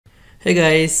Hey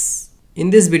guys, in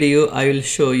this video I will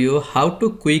show you how to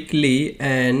quickly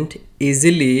and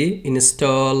easily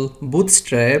install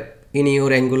Bootstrap in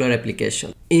your Angular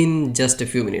application in just a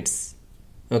few minutes.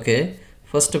 Okay,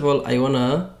 first of all I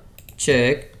wanna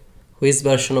check which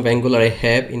version of Angular I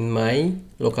have in my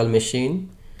local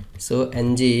machine. So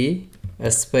ng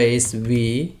space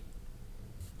v.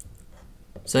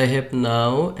 So I have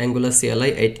now Angular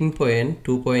CLI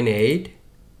 18.2.8,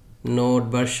 Node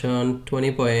version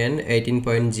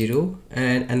 20.18.0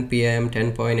 and npm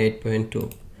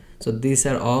 10.8.2. So these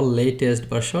are all latest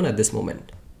version at this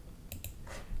moment.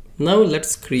 Now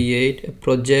let's create a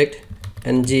project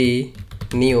ng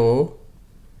new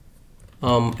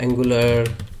Angular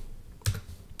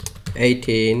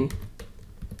 18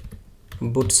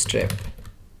 Bootstrap.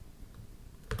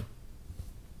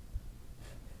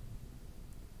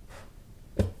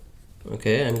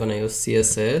 Okay, I'm gonna use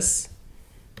CSS.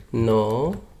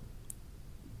 No.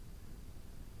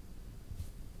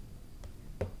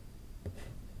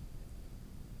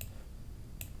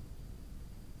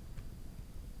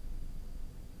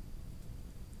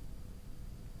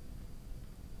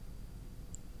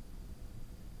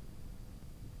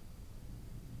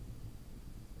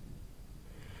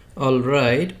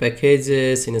 Alright,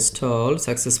 packages installed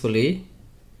successfully.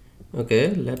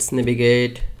 Okay, let's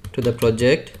navigate to the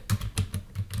project.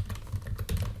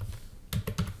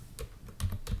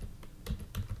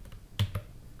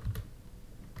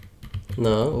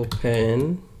 Now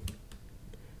open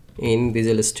in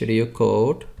Visual Studio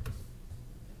Code.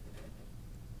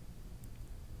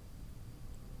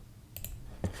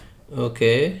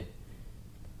 Okay,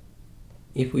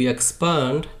 if we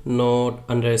expand node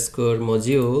underscore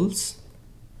modules,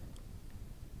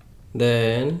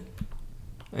 then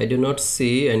I do not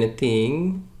see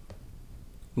anything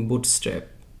Bootstrap,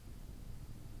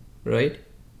 right?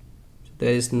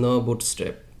 There is no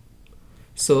Bootstrap.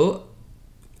 So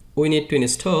we need to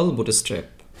install Bootstrap.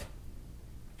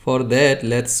 For that,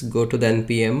 let's go to the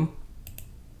npm.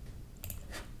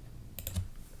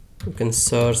 You can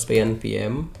search by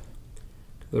npm,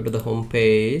 go to the home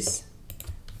page,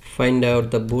 find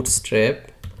out the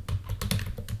Bootstrap.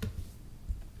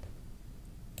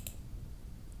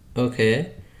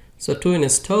 Okay, so to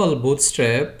install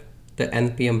Bootstrap, the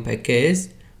npm package,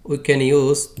 we can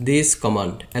use this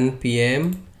command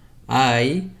npm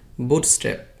I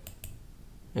bootstrap.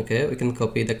 Okay, we can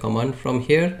copy the command from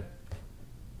here.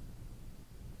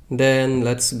 Then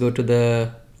let's go to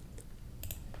the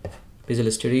Visual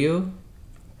Studio,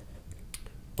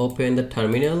 open the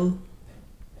terminal,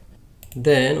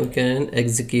 then we can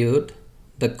execute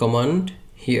the command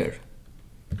here.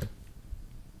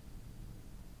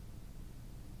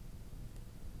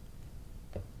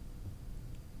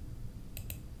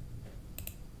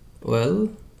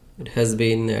 Well, it has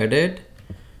been added.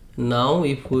 Now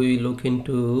if we look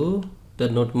into the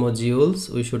node modules,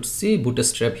 we should see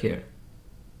Bootstrap here.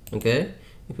 Okay,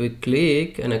 if we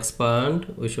click and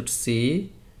expand, we should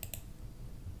see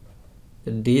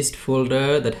the dist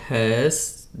folder that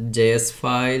has JS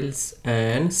files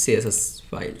and CSS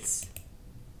files.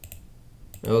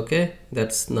 Okay,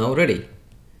 that's now ready.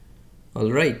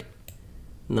 Alright,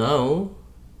 now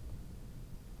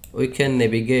we can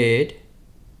navigate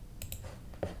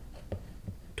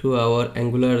to our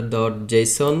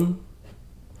angular.json,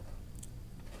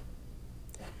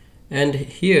 and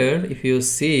here if you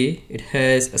see, it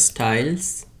has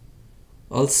styles,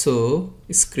 also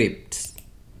scripts,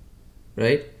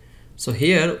 right? So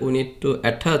here we need to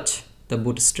attach the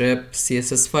Bootstrap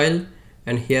CSS file,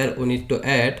 and here we need to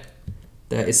add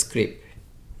the script,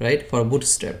 right, for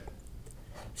Bootstrap.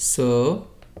 So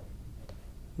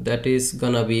that is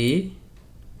gonna be,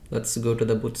 let's go to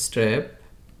the Bootstrap.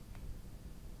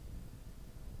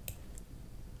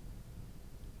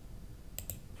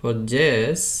 For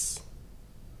JS,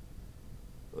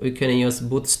 we can use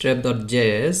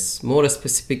bootstrap.js. More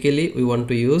specifically, we want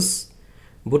to use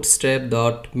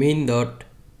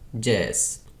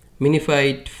bootstrap.min.js,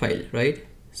 minified file, right?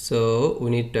 So we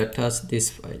need to attach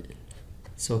this file.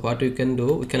 So what we can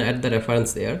do, we can add the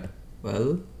reference there.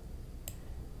 Well,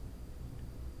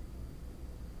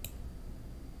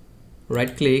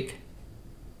 right click,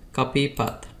 copy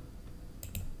path,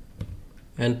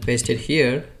 and paste it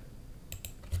here.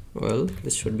 Well,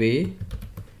 this should be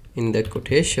in the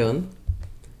quotation,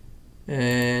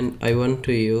 and I want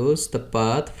to use the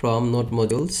path from node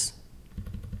modules,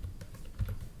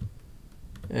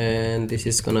 and this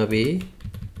is gonna be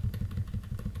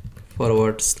 /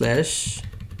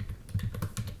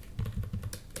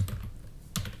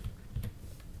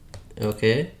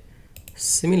 okay.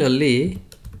 Similarly,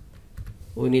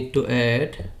 we need to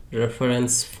add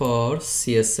reference for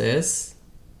CSS.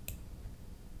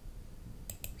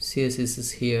 CSS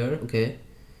is here. Okay.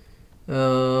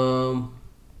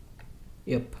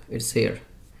 Yep, it's here.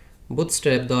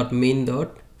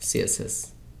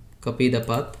 Bootstrap.main.css. Copy the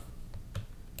path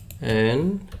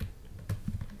and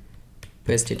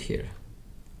paste it here.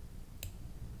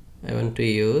 I want to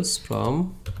use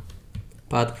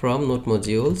path from node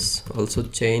modules. Also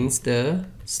change the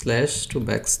slash to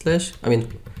backslash,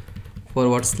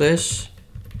 forward slash.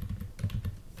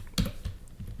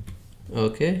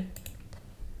 Okay,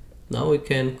 now we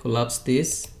can collapse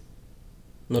these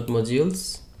node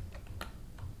modules.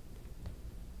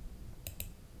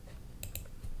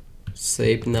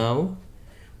 Save. Now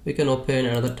we can open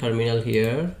another terminal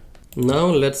here. Now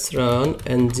let's run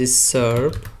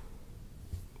ngserp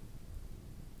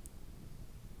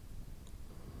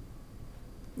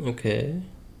okay.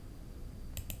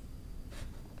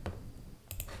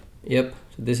 Yep,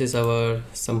 so this is our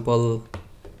sample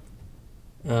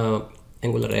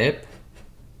Angular app.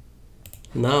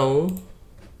 Now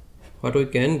what we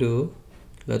can do,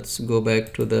 let's go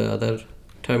back to the other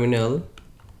terminal.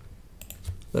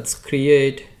 Let's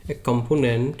create a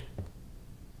component,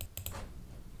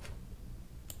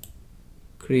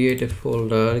 create a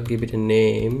folder, give it a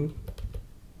name,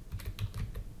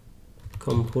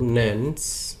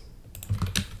 components.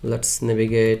 Let's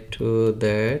navigate to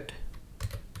that.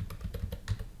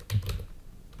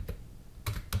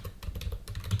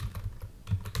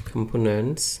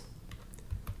 Components,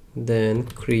 then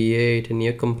create a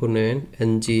new component,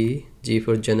 ng, g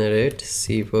for generate,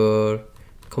 c for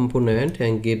component,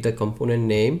 and give the component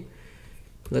name,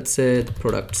 let's say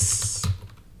products.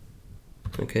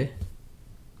 Okay,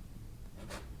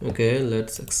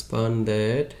 let's expand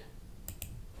that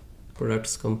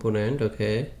products component.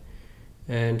 Okay,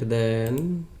 and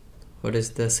then what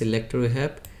is the selector we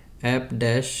have?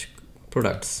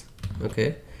 app-products.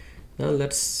 Okay, now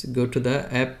let's go to the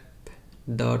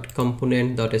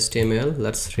app.component.html.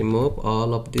 let's remove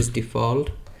all of this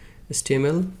default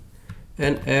HTML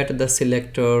and add the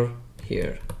selector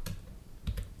here.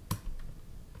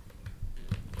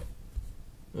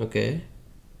 Okay,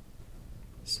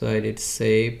 so I did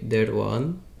save that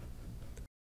one.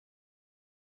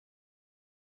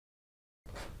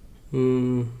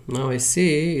 Now I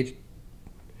see it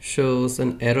shows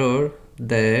an error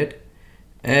that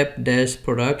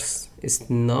app-products is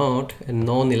not a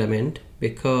known element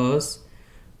because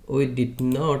we did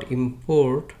not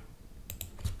import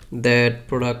that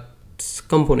products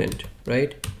component,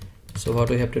 right? So what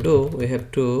we have to do, we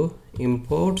have to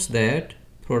import that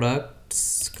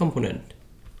products component.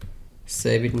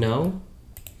 Save it now.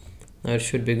 Now it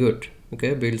should be good.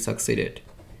 Okay, build succeeded.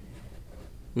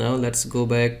 Now let's go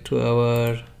back to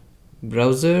our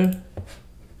browser.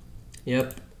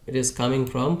 Yep, it is coming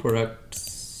from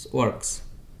products works.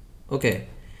 Okay,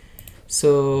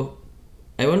 so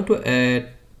I want to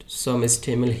add some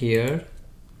HTML here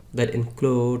that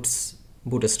includes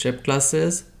Bootstrap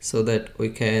classes so that we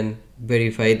can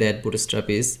verify that Bootstrap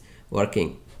is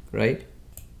working, right?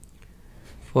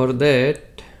 For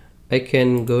that I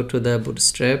can go to the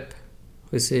Bootstrap,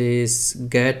 which is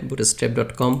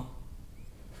getbootstrap.com.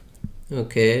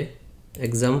 okay,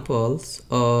 examples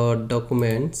or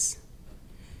documents.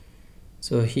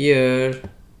 So here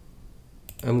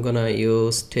I'm gonna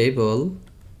use table,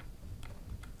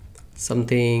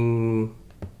 something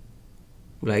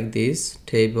like this,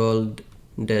 table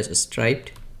dash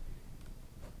striped.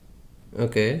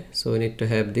 Okay, so we need to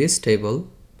have this table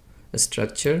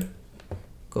structure.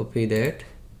 Copy that,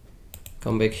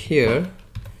 come back here.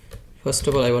 First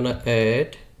of all, I want to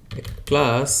add a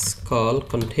class called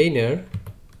container,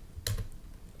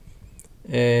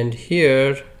 and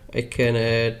here I can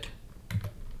add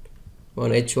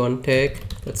one h1 tag,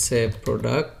 let's say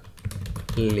product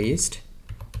list.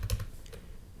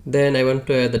 Then I want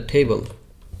to add the table.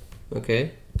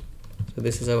 Okay, so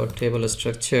this is our table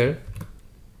structure.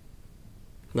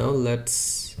 Now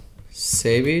let's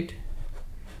save it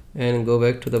and go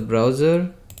back to the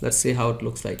browser. Let's see how it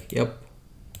looks like. Yep,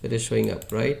 it is showing up,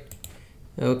 right?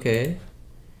 Okay,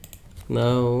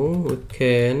 now we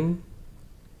can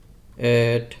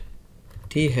add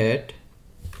t-head.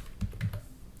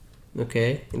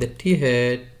 Okay, in the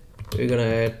t-head we're gonna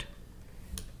add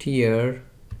tier.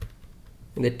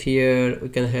 In the tier we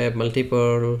can have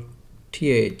multiple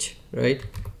th, right?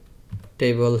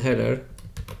 Table header,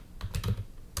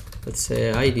 let's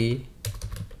say id,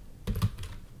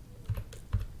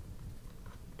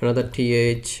 another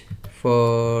th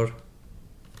for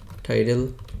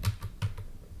title.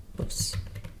 Oops.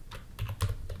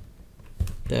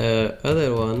 The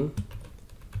other one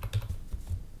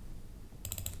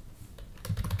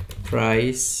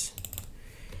price,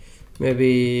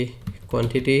 maybe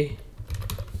quantity,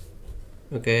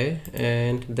 okay,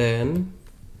 and then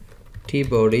t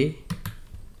body.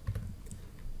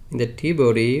 In the t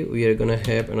body we are gonna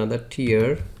have another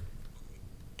tier.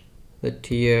 The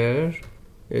tier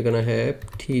we're gonna have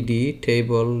td,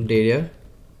 table data,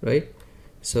 right?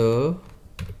 So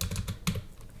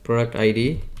product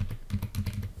ID,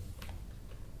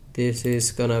 this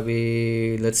is gonna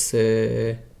be, let's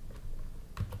say,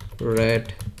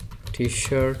 red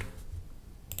t-shirt,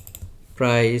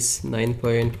 price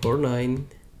 9.49,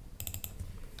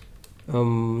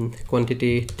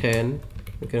 quantity 10.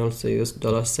 We can also use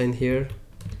 $sign here.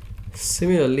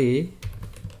 Similarly,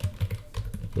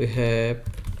 we have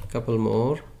a couple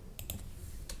more.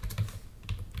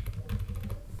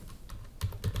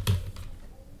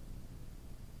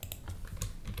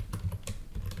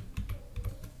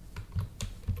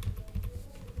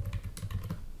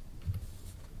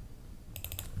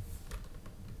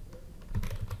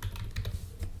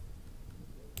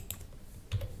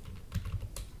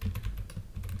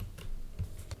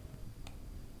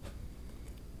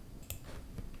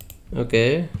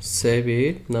 Okay, save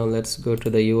it. Now let's go to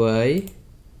the UI.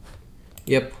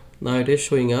 Yep, now it is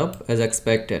showing up as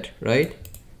expected, right?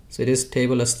 So it is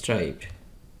table striped.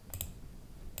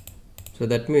 So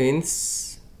that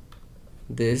means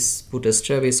this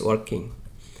Bootstrap is working.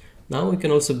 Now we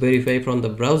can also verify from the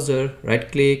browser.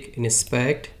 Right click,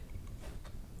 inspect.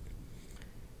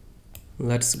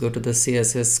 Let's go to the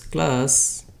CSS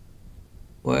class.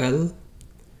 Well,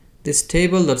 this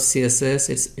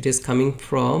table.css, it is coming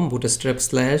from Bootstrap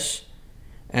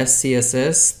 /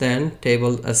 SCSS, then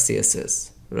table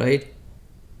SCSS, right?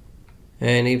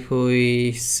 And if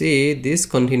we see, this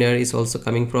container is also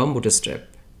coming from Bootstrap.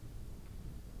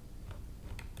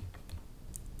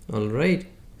 Alright,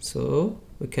 so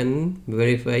we can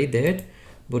verify that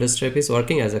Bootstrap is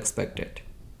working as expected.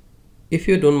 If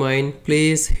you don't mind,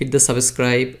 please hit the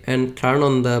subscribe and turn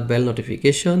on the bell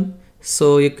notification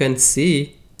so you can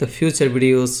see the future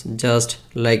videos just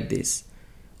like this.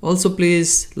 Also,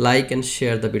 please like and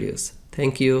share the videos.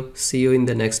 Thank you. See you in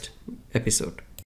the next episode.